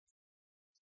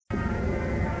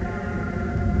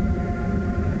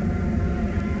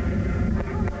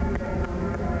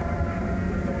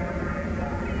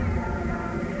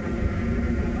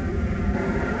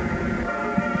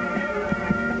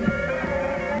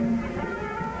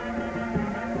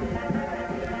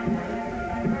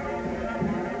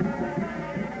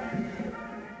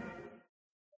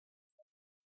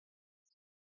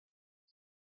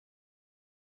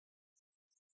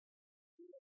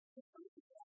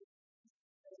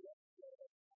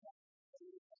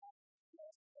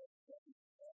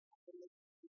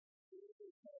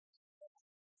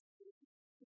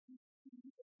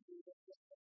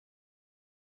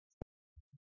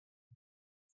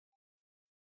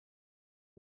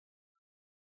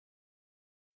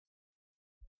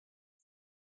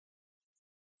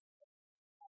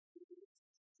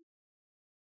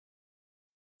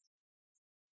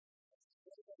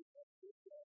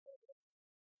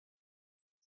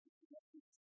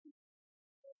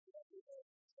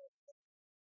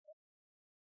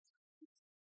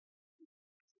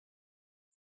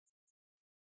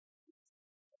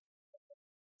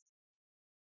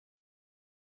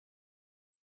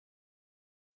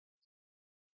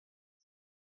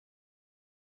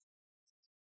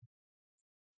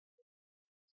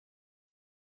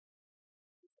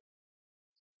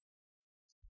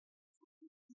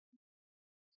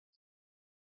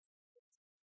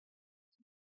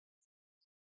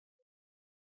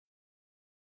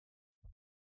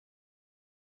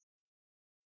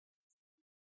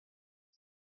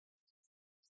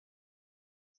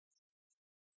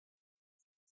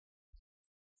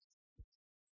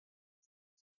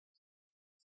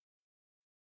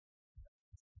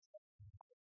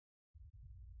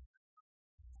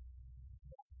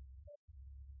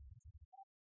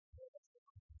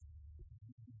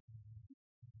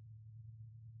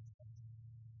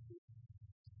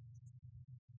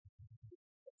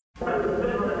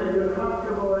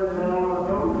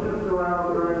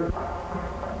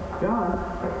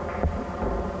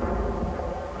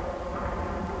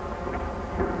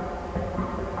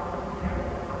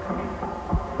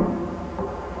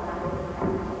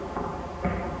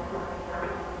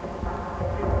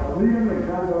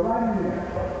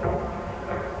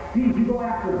Steve, you go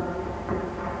after him.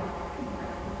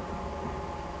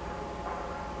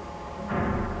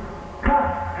 Cut!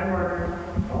 And we're...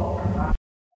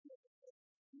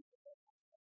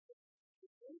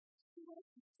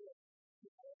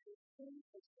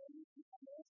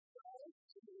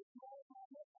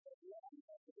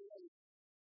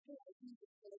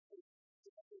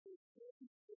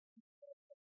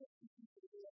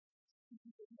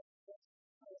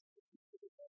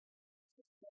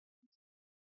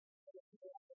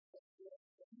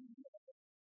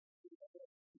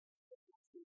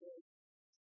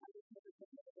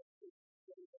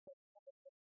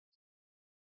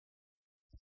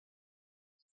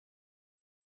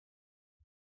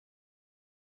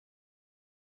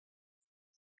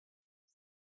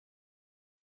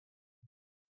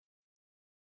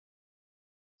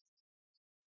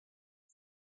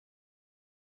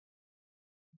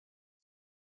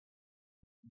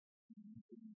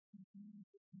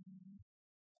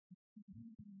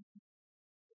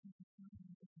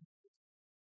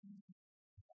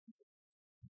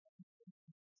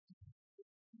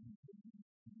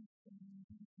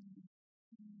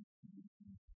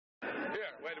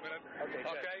 Here, wait a minute.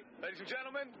 Okay, ladies and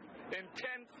gentlemen,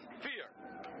 intense fear.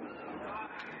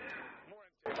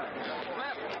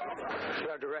 There's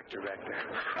our director back there,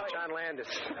 John Landis.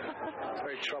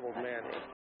 Very troubled man.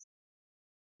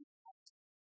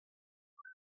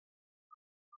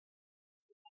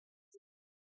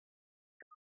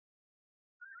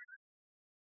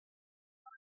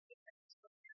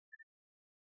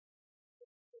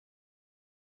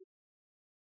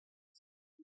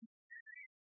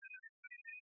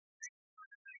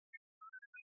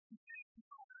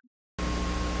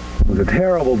 It was a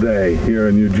terrible day here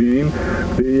in Eugene.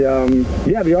 The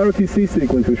ROTC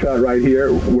sequence was shot right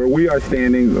here where we are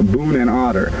standing, Boone and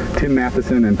Otter. Tim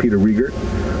Matheson and Peter Riegert,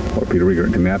 or Peter Riegert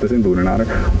and Tim Matheson, Boone and Otter,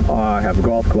 have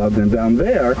golf clubs, and down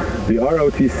there the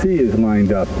ROTC is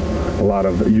lined up. A lot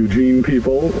of Eugene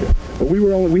people. But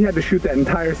we had to shoot that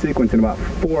entire sequence in about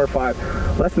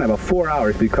less than about 4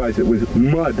 hours because it was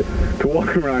mud to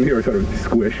walk around here, sort of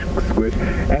squish, squish.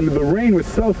 And the rain was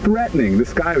so threatening, the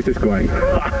sky was just going,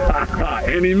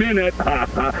 any minute,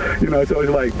 you know, so it was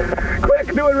like, quick,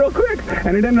 do it real quick.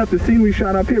 And it ended up, the scene we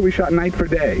shot up here, we shot night for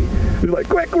day. It was like,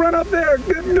 quick, run up there,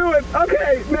 do it,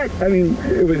 okay, next. I mean,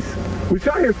 we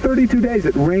shot here 32 days,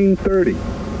 it rained 30.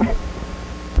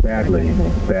 Badly.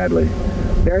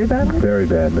 Very badly? Very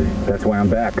badly. That's why I'm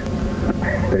back.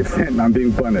 They've sent, I'm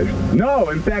being punished. No,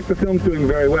 in fact, the film's doing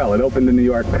very well. It opened in New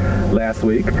York last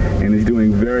week, and is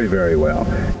doing very, very well.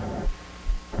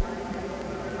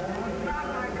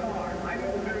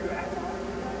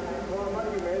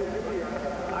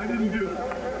 I didn't do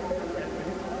that.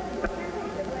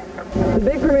 The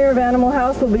big premiere of Animal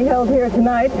House will be held here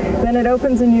tonight, then it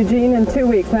opens in Eugene in 2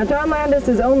 weeks. Now, John Landis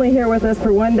is only here with us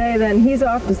for one day, then he's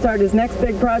off to start his next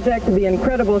big project, The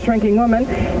Incredible Shrinking Woman,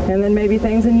 and then maybe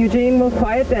things in Eugene will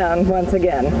quiet down once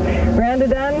again. Miranda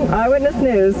Dunn, Eyewitness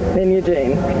News in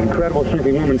Eugene. Incredible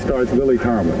Shrinking Woman stars Lily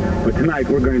Tomlin, but tonight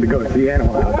we're going to go to the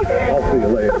Animal House. I'll see you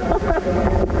later.